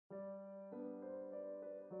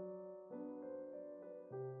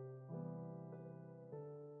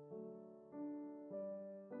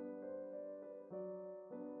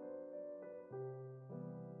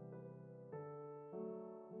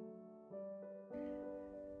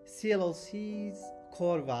CLLC's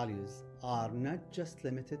core values are not just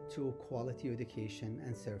limited to quality education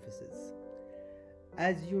and services.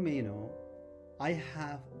 As you may know, I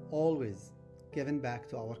have always given back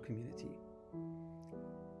to our community.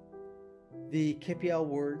 The KPI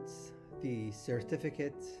Awards, the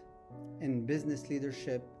certificate in business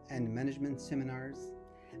leadership and management seminars,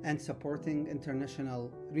 and supporting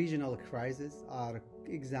international regional crises are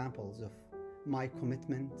examples of my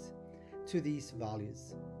commitment to these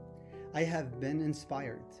values. I have been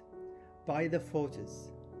inspired by the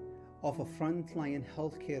photos of frontline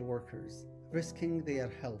healthcare workers risking their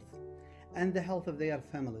health and the health of their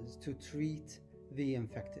families to treat the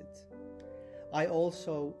infected. I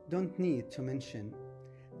also don't need to mention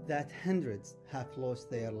that hundreds have lost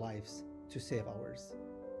their lives to save ours.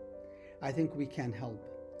 I think we can help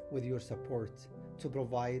with your support to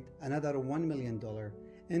provide another $1 million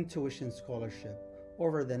in tuition scholarship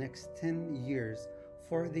over the next 10 years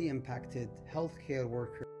for the impacted healthcare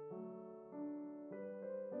workers.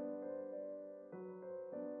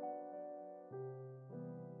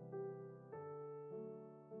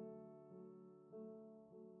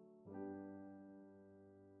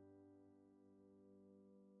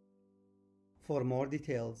 For more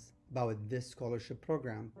details about this scholarship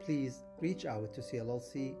program, please reach out to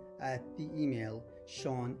CLLC at the email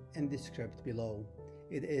shown in the script below.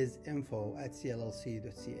 It is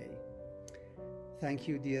info@CLLC.ca. Thank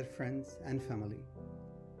you, dear friends and family.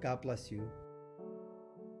 God bless you.